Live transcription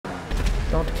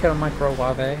Don't kill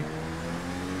Microwave.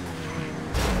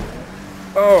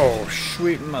 Oh,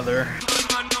 sweet mother.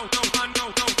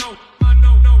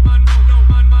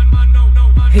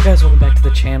 Hey guys, welcome back to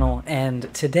the channel,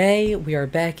 and today we are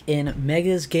back in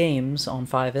Mega's Games on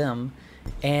 5M,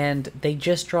 and they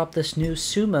just dropped this new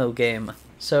sumo game,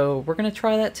 so we're going to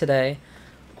try that today.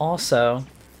 Also,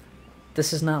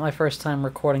 this is not my first time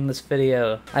recording this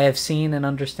video. I have seen and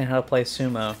understand how to play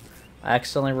sumo. I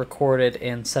accidentally recorded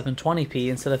in 720p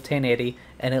instead of 1080,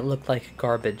 and it looked like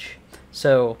garbage.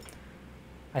 So,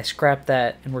 I scrapped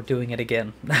that, and we're doing it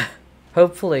again.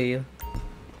 Hopefully,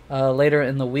 later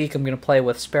in the week I'm going to play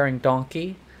with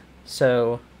SparingDonkey,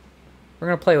 so we're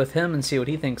going to play with him and see what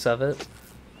he thinks of it.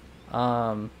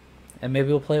 And maybe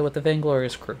we'll play with the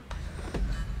Vainglorious crew.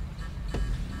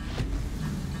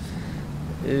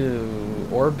 Ooh,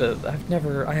 Orbit. I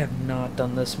have not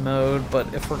done this mode,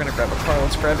 but if we're gonna grab a car,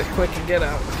 let's grab it quick and get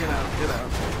out, get out, get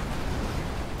out.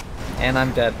 And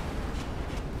I'm dead.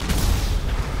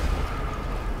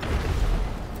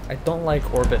 I don't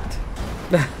like Orbit.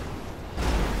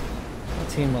 What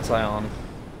team was I on?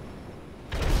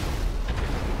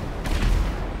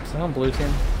 Was I on blue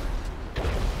team?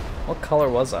 What color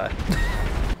was I?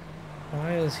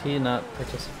 Why is he not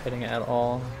participating at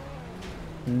all?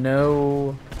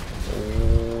 No.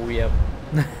 Oh, yep.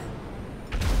 I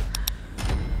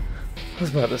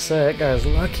was about to say, that guy's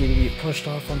lucky to get pushed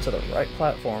off onto the right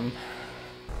platform.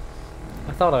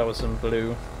 I thought I was in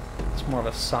blue. It's more of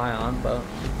a cyan, but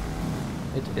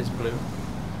it is blue.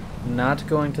 Not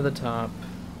going to the top.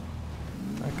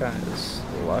 That guy is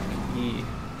lucky.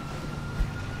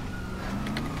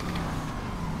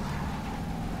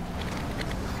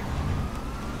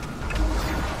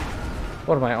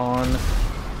 What am I on?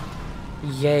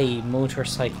 Yay,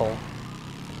 motorcycle.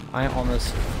 I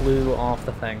almost flew off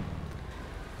the thing.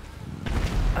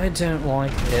 I don't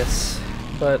like this,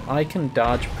 but I can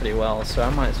dodge pretty well, so I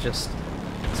might just...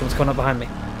 Someone's coming up behind me.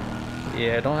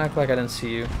 Yeah, don't act like I didn't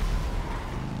see you.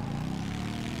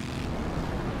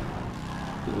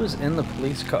 Who was in the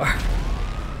police car?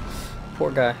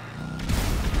 Poor guy.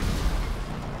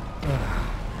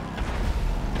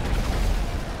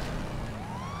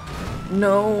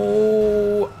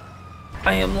 No!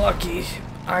 I am lucky.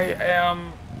 I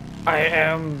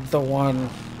am the one.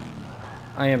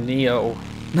 I am Neo.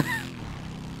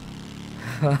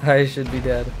 I should be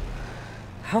dead.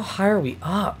 How high are we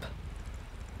up?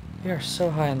 We are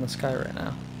so high in the sky right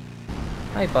now.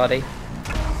 Hi, buddy.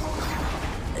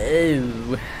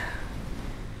 Oh.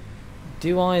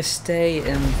 Do I stay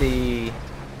in the...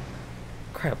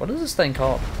 Crap, what is this thing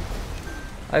called?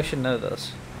 I should know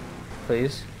this.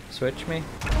 Please, switch me.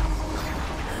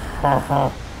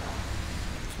 I'm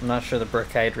not sure the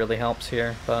brickade really helps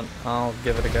here, but I'll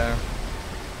give it a go.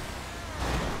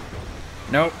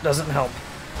 Nope, doesn't help.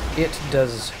 It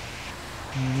does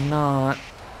not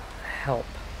help.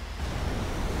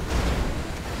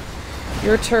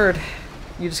 You're a turd.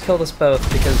 You just killed us both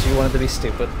because you wanted to be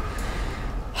stupid.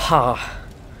 Ha!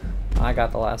 I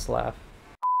got the last laugh.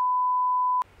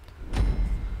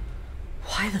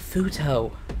 Why the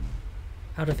Futo?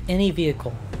 Out of any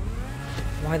vehicle.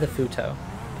 Why the Futo?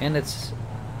 And it's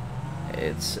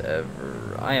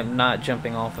I am not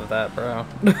jumping off of that, bro.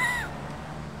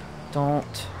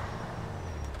 Don't.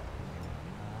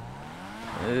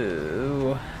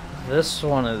 Ooh, this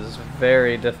one is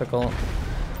very difficult.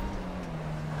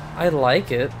 I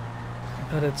like it,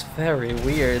 but it's very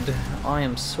weird. I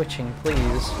am switching,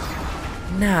 please.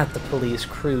 Not the police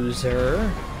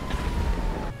cruiser.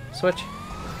 Switch.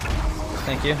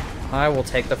 Thank you. I will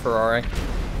take the Ferrari.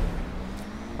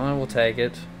 I will take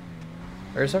it.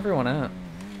 Where's everyone at?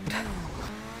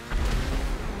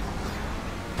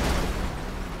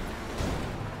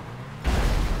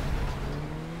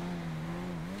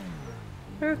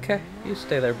 Okay, you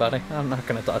stay there, buddy. I'm not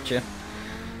gonna touch you.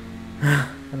 I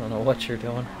don't know what you're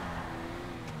doing.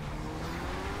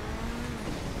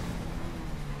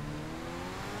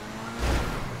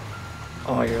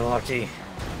 Oh, you're lucky.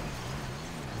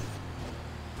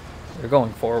 You're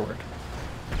going forward.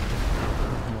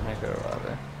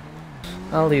 Microwave.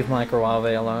 I'll leave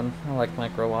Microwave alone. I like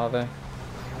Microwave.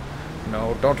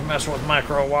 No, don't mess with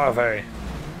Microwave.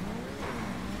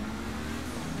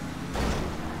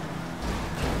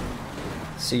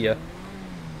 See ya.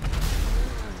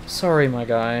 Sorry, my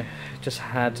guy. It just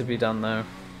had to be done, though.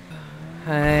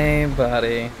 Hey,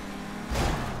 buddy.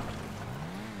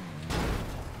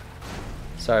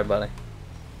 Sorry, buddy.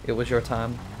 It was your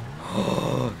time.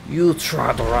 You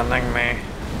tried running me.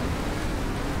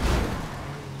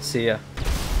 See ya.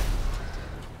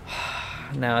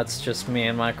 Now it's just me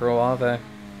and Microwave.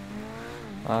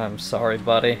 I'm sorry,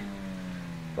 buddy.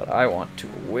 But I want to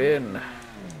win.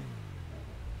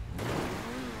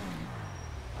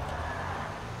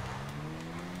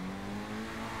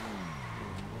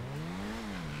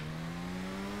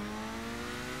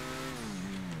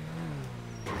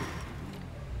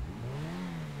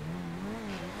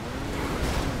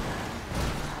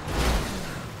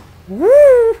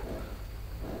 Woo!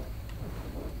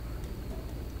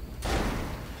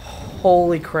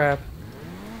 Holy crap.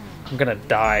 I'm gonna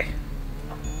die.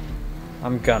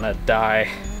 I'm gonna die.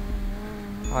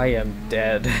 I am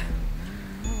dead.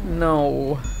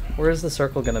 No. Where's the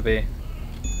circle gonna be?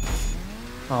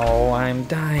 Oh, I'm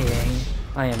dying.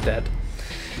 I am dead.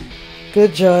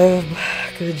 Good job.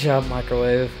 Good job,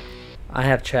 Microwave. I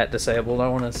have chat disabled. I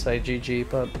want to say GG,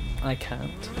 but I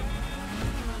can't.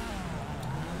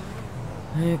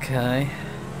 Okay.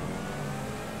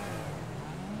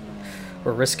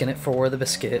 We're risking it for the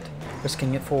biscuit.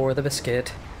 Risking it for the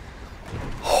biscuit.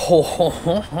 Ho ho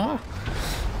ho ho.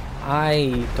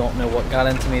 I don't know what got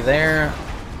into me there.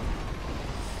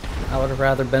 I would have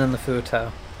rather been in the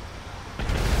futo.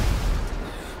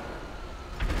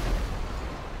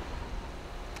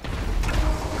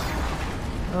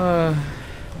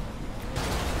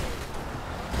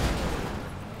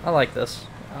 I like this.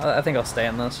 I think I'll stay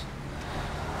in this.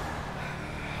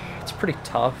 It's pretty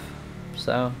tough,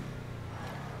 so...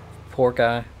 Poor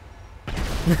guy.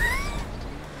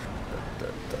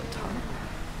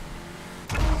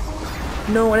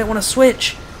 No, I didn't want to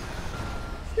switch!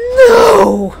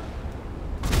 No!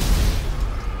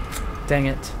 Dang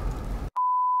it.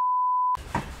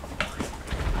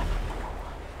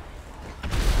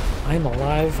 I'm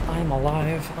alive, I'm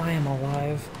alive, I am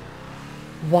alive.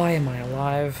 Why am I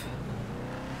alive?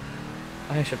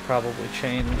 I should probably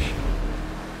change.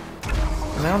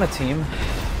 Am I on a team?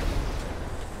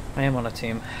 I am on a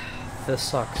team. This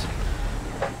sucks.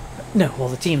 No, well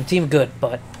the team good,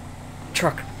 but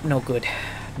truck no good.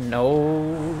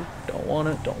 No, don't want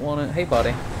it, don't want it. Hey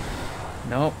buddy.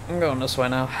 Nope, I'm going this way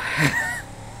now.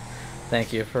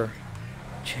 Thank you for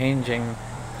changing,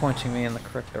 pointing me in the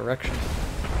correct direction.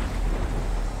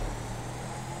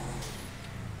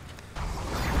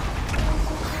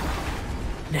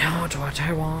 Not what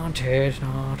I wanted,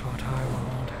 not what I wanted.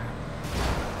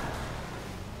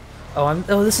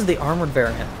 Oh, this is the armored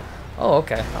variant. Oh,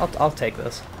 okay. I'll take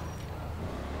this.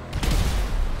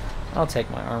 I'll take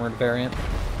my armored variant.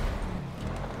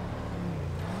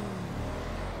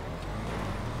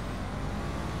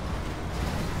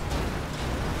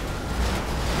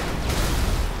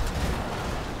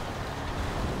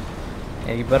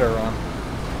 Yeah, you better run.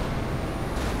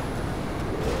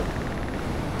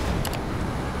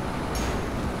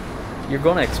 You're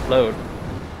gonna explode.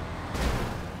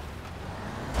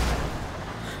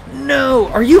 No!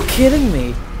 Are you kidding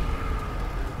me?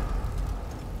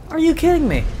 Are you kidding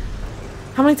me?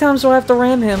 How many times do I have to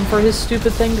ram him for his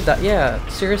stupid thing to die? Yeah,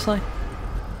 seriously?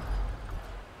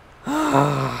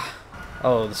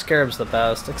 Oh, the Scarab's the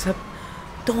best, except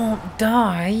don't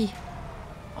die.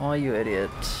 Oh, you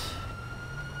idiot.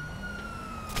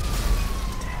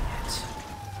 Dang it.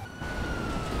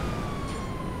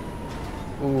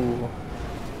 Ooh.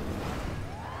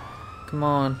 Come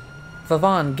on.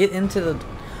 Vavon, get into the...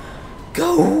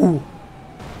 Go!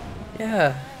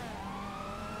 Yeah.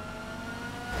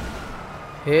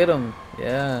 Hit him.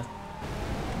 Yeah.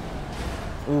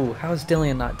 Ooh, how is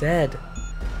Dillian not dead?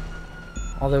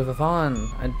 Although Vavon,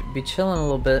 I'd be chilling a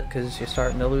little bit because you're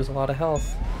starting to lose a lot of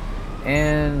health.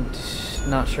 And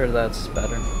not sure that's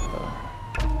better.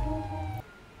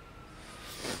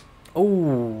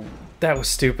 Oh, that was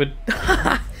stupid.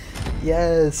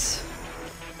 Yes.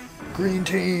 Green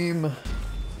team.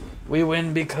 We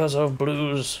win because of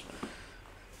Blue's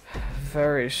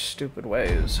very stupid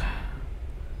ways.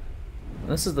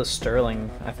 This is the Sterling,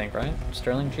 I think, right?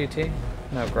 Sterling GT?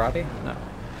 No, Grotti? No.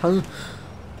 Huh?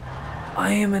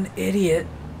 I am an idiot.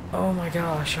 Oh my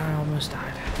gosh, I almost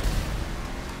died.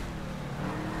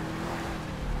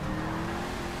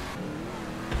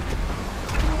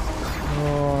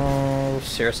 Oh,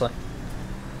 seriously.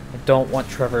 I don't want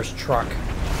Trevor's truck.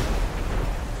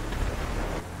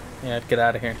 Yeah, get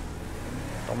out of here.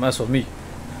 Don't mess with me.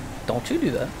 Don't you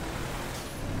do that.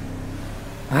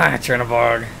 Ah,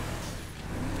 Chernobog.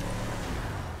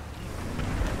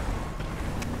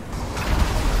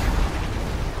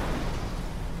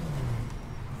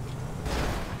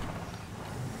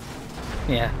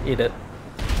 Yeah, eat it.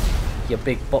 You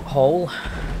big butthole.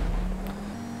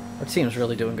 Our team's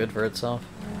really doing good for itself.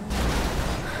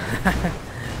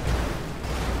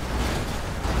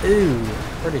 Ooh,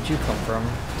 where did you come from?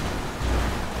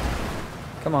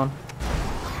 Come on.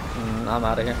 I'm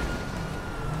out of here.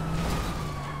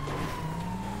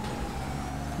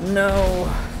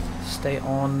 No! Stay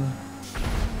on.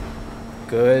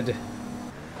 Good.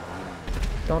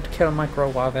 Don't kill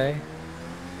Microwave.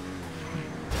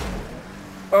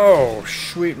 Oh,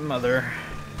 sweet mother.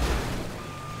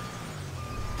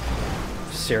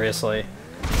 Seriously.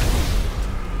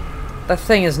 That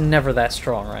thing is never that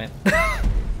strong, right?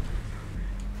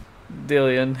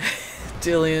 Dillion.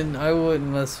 Dillion, I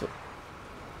wouldn't mess with...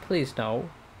 Please, no.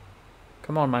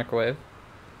 Come on, Microwave.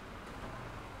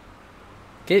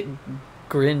 Get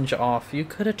Gringe off. You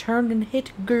could have turned and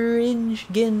hit Gringe.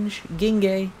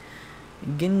 Ginge.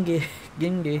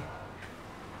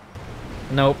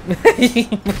 Nope.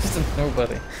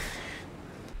 Nobody.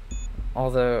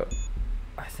 Although,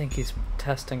 I think he's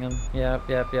testing him. Yep.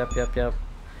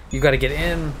 You gotta get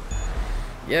in.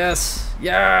 Yes.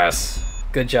 Yes.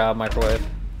 Good job, Microwave.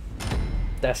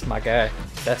 That's my guy.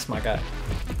 That's my guy.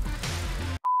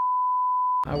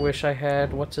 I wish I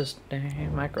had, what's his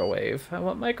name? Microwave. I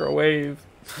want Microwave.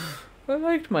 I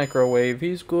liked Microwave.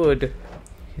 He's good.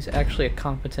 He's actually a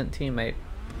competent teammate.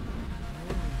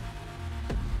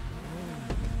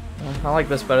 I like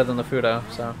this better than the Fudo,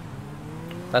 so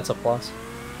that's a plus.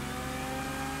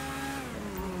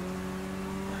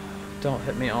 Don't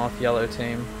hit me off, yellow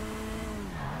team.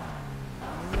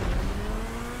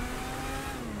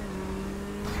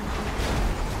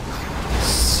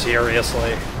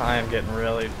 Seriously, I am getting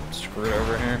really screwed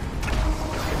over here.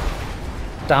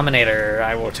 Dominator,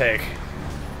 I will take.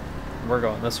 We're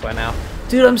going this way now.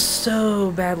 Dude, I'm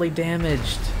so badly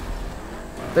damaged.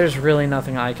 There's really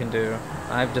nothing I can do.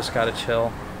 I've just got to chill.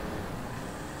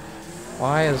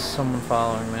 Why is someone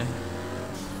following me?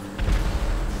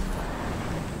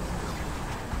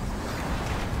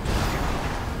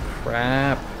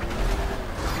 Crap.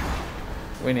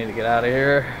 We need to get out of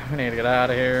here. We need to get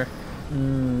out of here.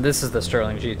 This is the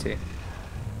Sterling GT.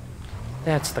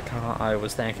 That's the car I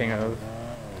was thinking of.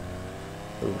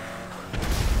 Oof.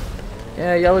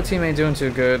 Yeah, yellow team ain't doing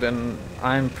too good, and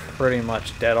I'm pretty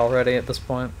much dead already at this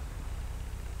point.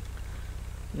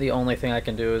 The only thing I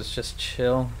can do is just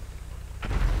chill.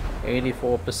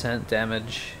 84%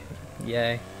 damage.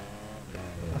 Yay.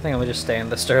 I think I'm gonna just stay in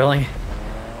the Sterling.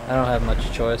 I don't have much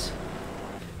choice.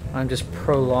 I'm just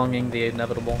prolonging the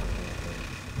inevitable.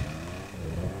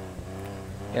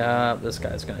 Yeah, this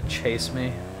guy's gonna chase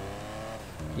me.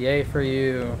 Yay for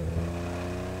you.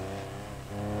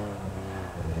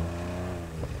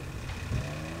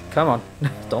 Come on,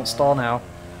 don't stall now.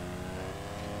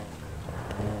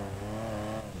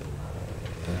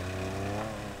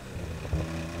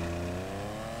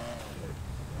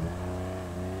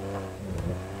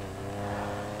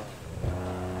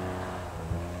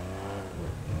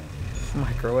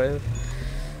 Microwave.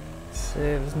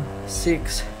 7,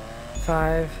 6,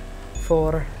 5,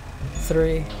 4,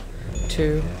 3,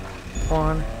 2,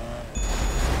 1.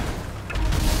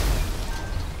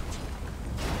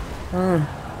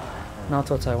 Not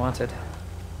what I wanted.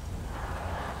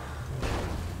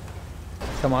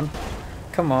 Come on.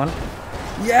 Come on.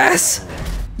 Yes!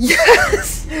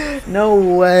 Yes! No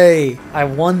way! I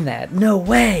won that. No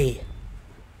way!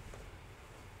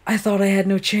 I thought I had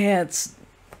no chance.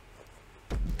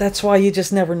 That's why you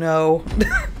just never know.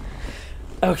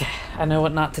 Okay, I know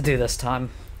what not to do this time.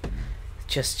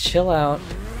 Just chill out.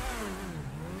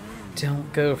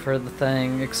 Don't go for the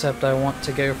thing, except I want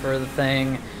to go for the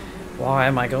thing. Why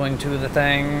am I going to the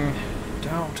thing?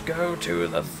 Don't go to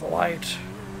the flight.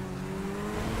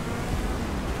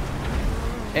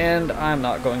 And I'm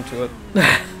not going to it.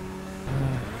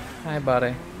 Hi,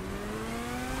 buddy.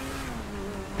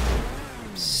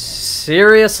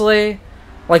 Seriously?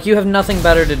 Like, you have nothing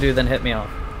better to do than hit me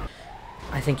off.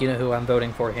 I think you know who I'm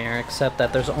voting for here, except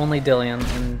that there's only Dillion,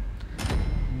 and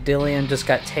Dillion just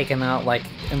got taken out like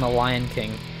in The Lion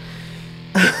King.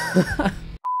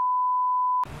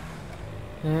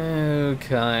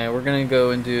 Okay, we're gonna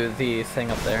go and do the thing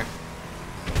up there.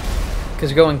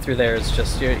 Because going through there is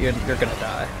just, you're gonna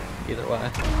die, either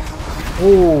way.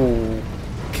 Ooh,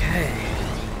 okay.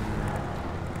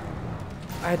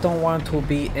 I don't want to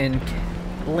be in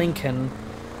Lincoln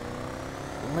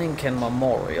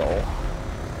Memorial.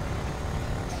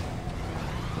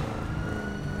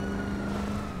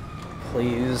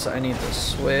 Please, I need to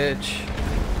switch.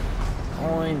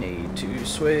 I need to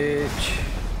switch.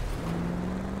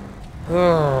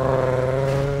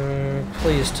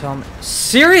 Please tell me.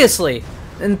 Seriously!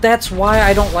 And that's why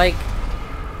I don't like...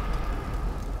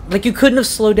 Like, you couldn't have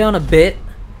slowed down a bit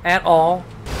at all.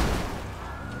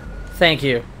 Thank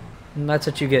you. And that's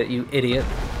what you get, you idiot.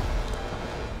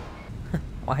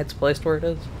 Why it's placed where it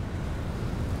is.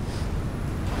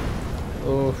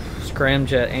 Oh,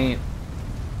 Scramjet ain't...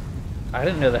 I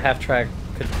didn't know the half track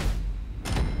could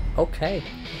Okay.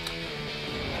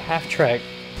 Half track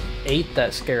ate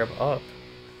that scarab up.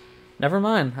 Never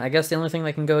mind. I guess the only thing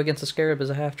that can go against a scarab is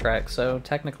a half track, so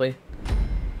technically.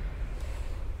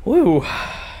 Woo!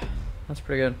 That's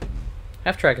pretty good.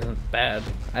 Half track isn't bad.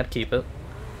 I'd keep it.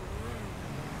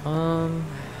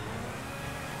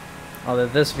 Although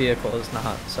this vehicle is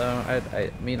not, so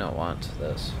I don't want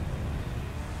this.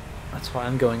 That's why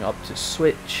I'm going up to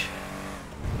switch.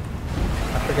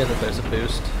 I forget that there's a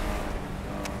boost.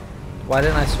 Why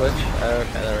didn't I switch?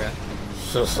 Okay, there we go.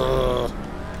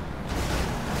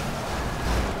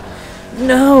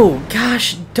 No!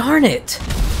 Gosh darn it!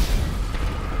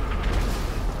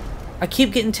 I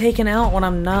keep getting taken out when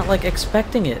I'm not, like,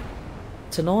 expecting it.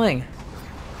 It's annoying.